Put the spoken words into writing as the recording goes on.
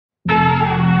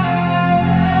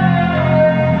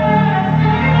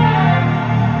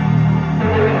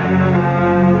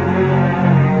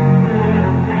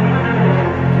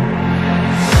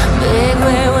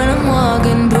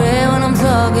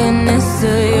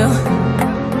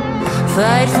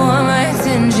Fight for my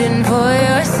attention, for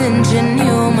your ascension,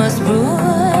 you must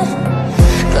prove.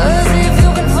 Cause if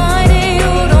you can find it,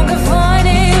 you don't confine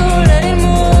it, you let it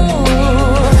move.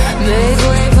 Make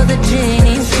way for the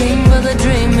genie, scream for the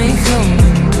dream, may come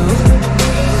true.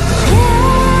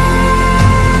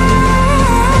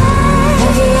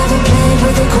 Have you ever played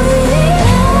with a queen?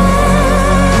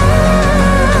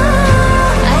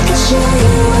 I can show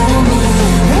you what I mean.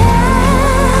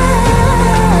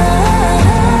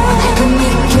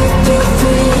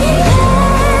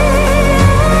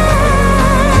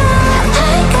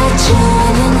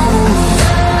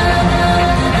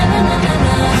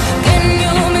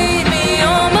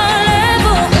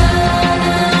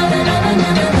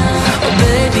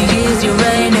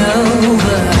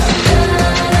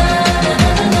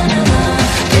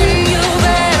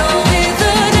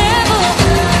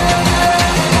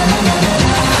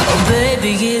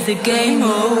 The game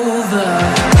over.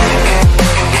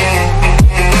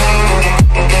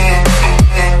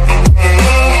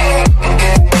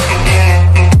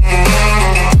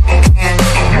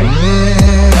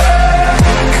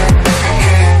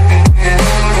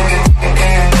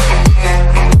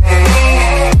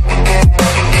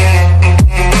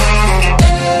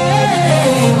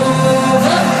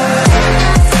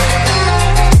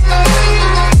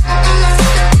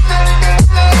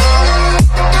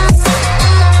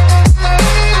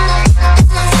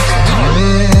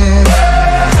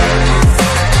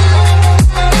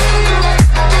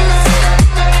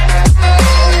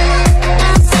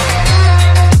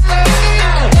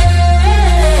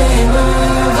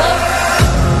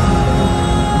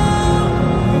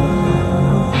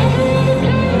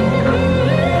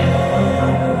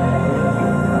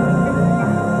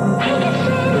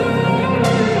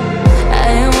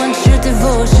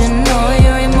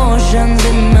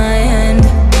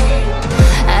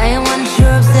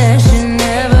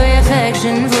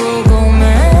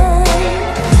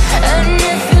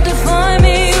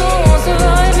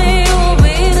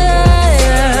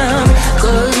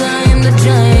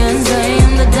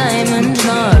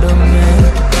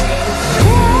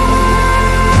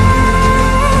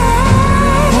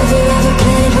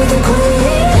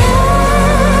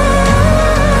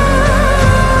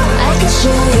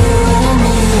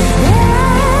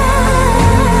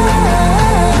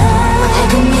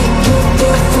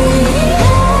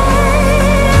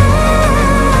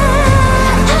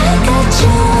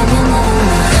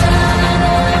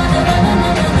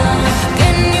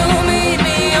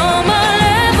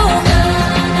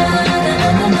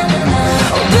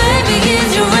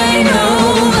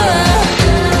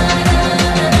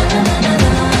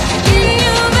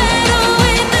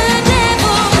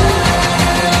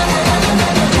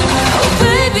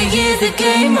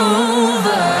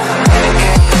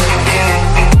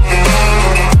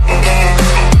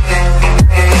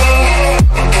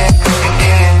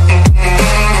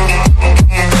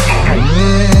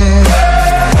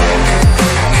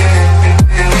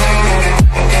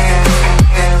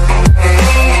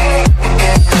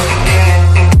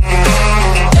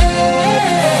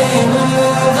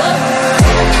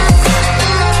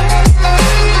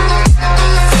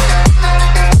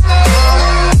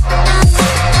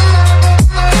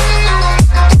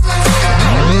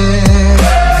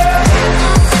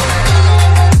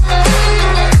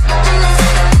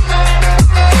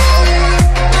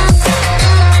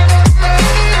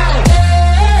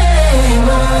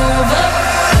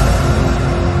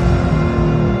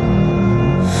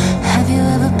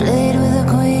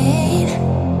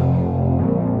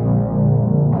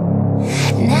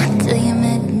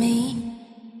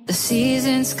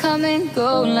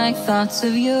 Thoughts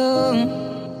of you,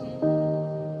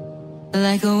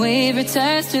 like a wave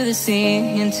returns to the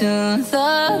sea, into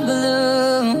the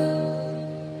blue.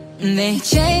 They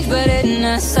change, but in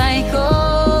a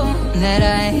cycle that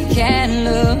I can't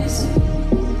lose.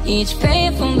 Each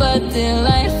painful but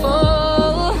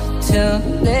delightful to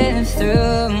live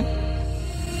through.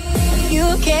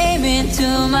 You came into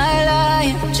my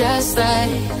life just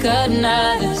like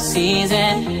another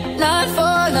season. Not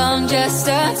for long, just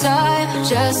a time,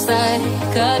 just like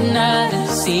another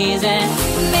season.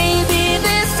 Maybe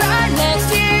this time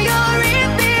next year you'll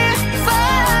reappear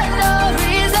for no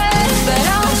reason. But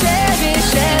I'll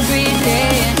cherish every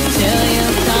day until you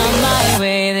come my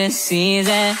way this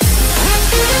season.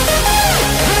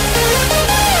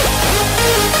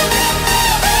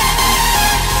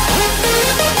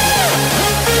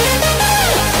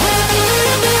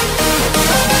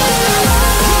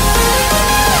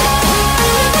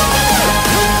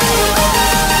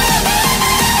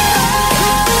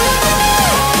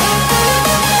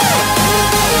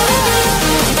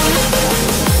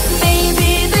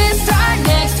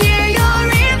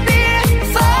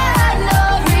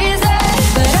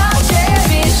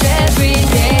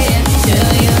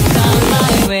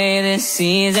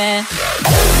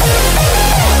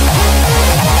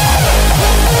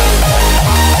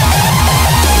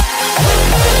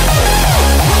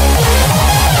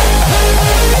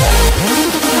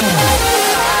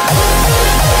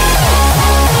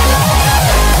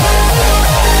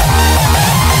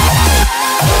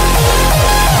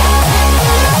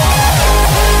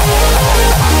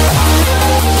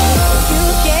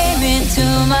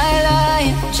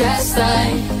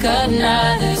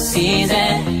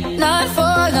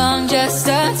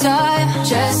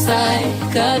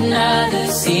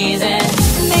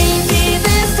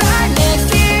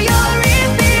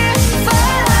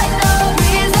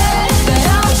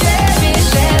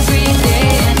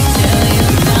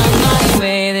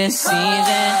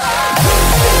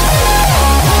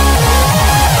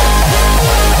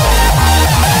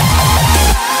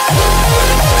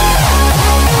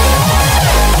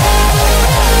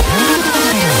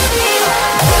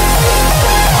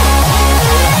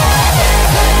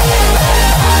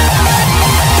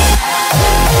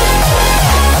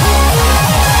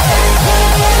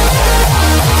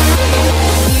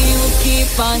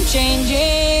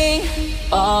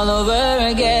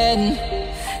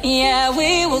 that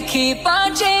we will keep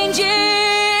on changing,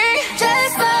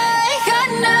 just like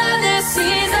another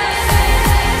season.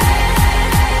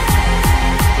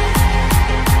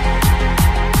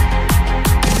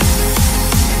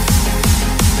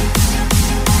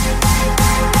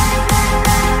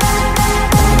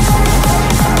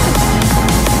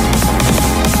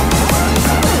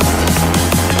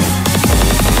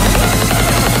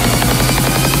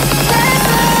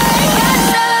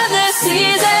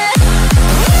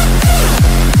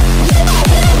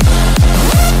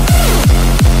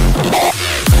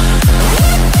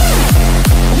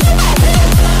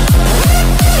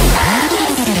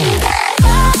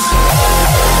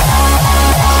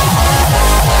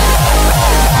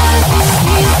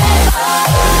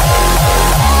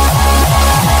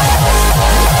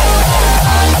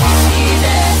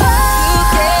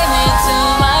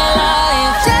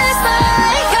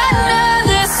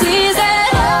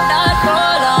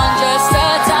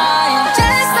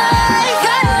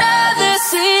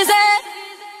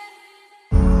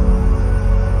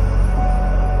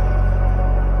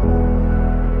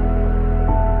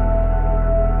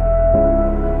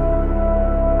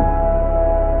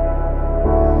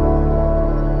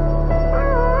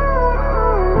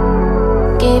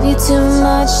 Gave you too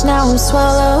much, now I'm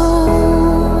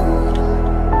swallowed.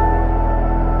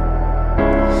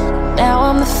 Now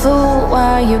I'm the fool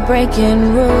while you're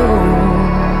breaking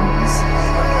rules.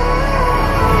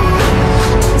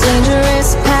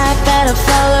 Dangerous path that I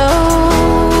follow.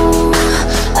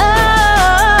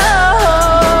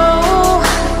 Oh,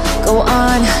 go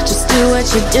on, just do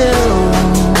what you do.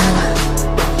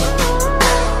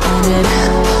 And it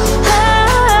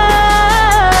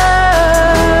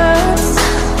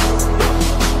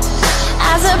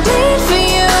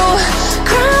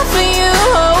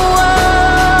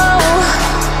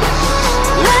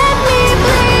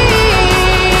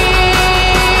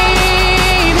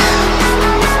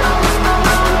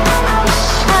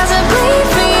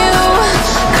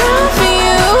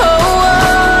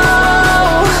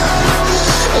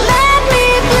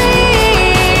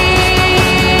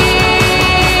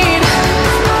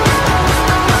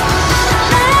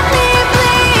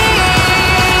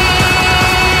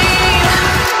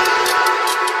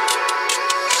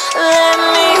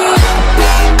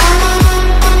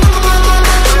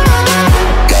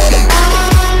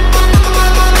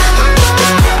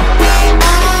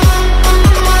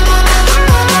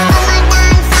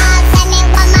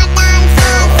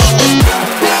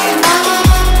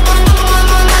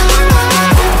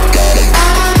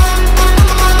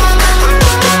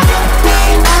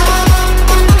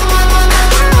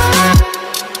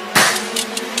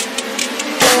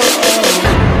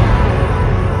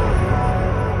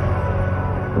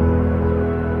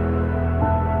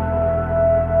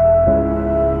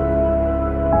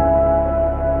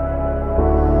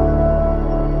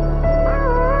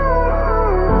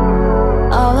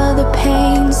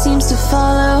seems to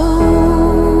follow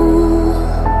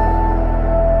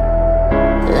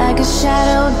like a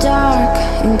shadow, dark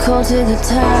and cold to the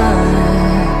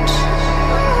touch.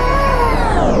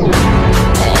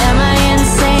 Am I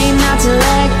insane not to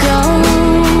let go?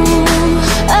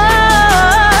 Oh,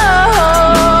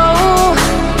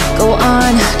 go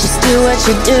on, just do what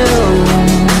you do.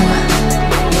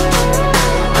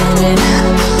 And it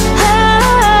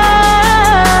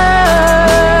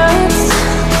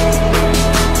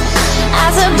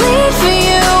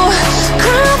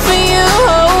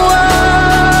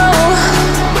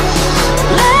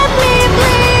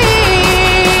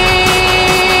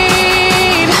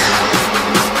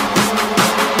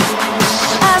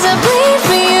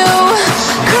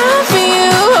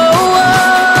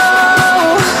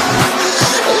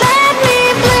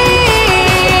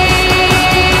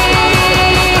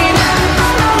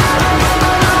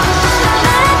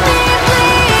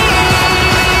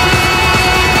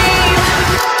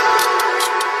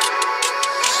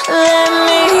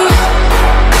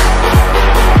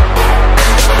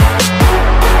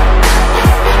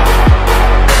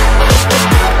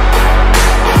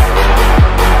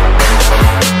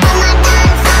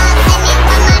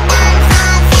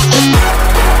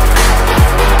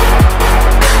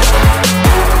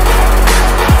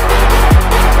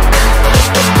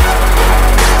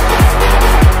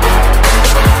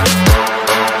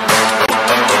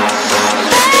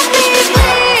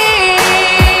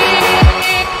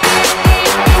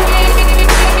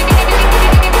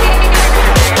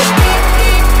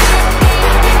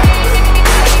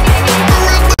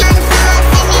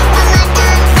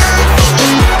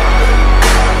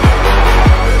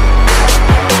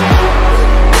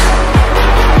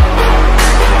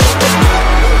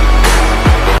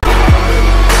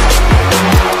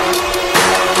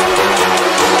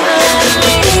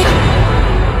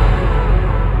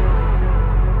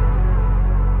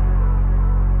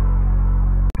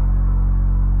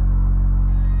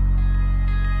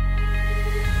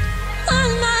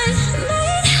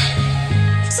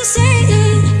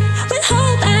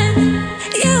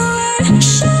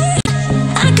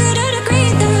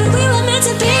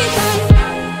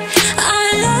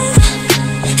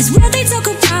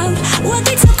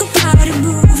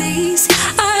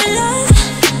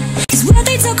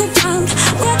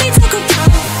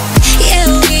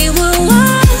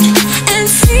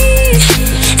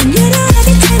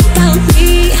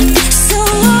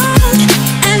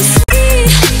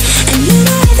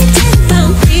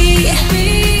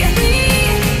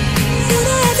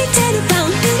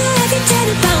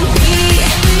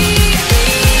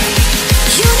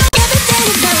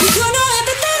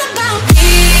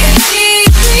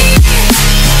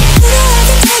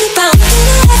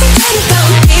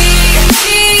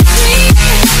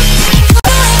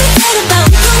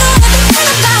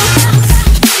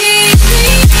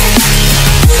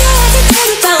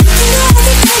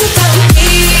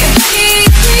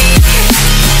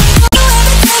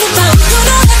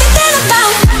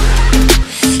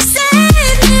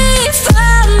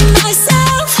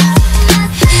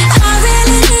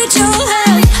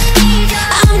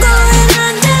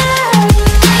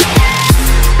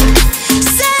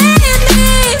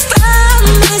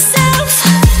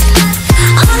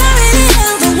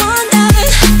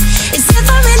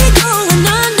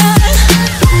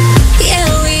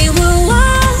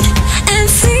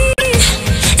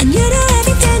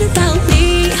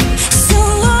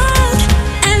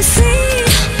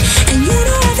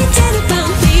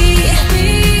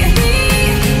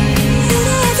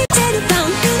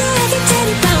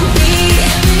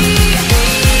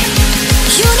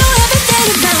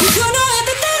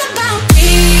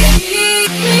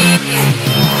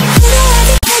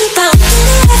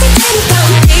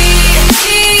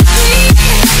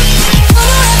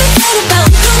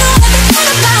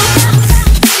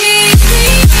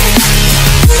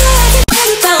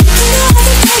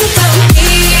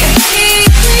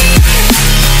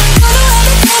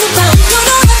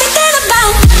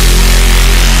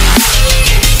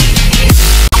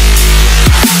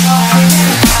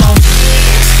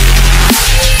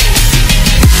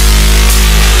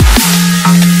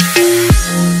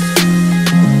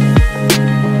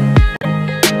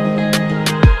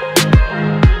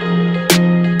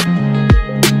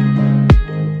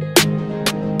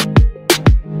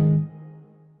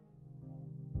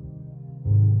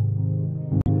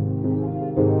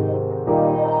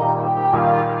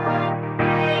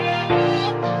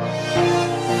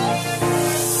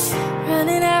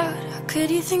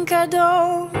do you think I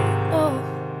don't know?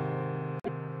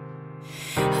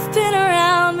 I've been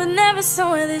around but never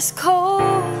somewhere this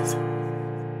cold.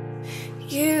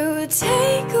 You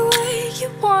take away you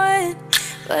want,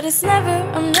 but it's never,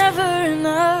 I'm never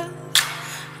enough.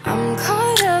 I'm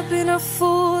caught up in a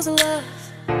fool's love,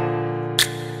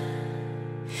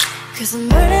 'cause I'm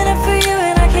burning up for you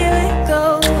and I can't let go.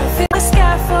 I feel the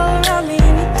sky fall around me.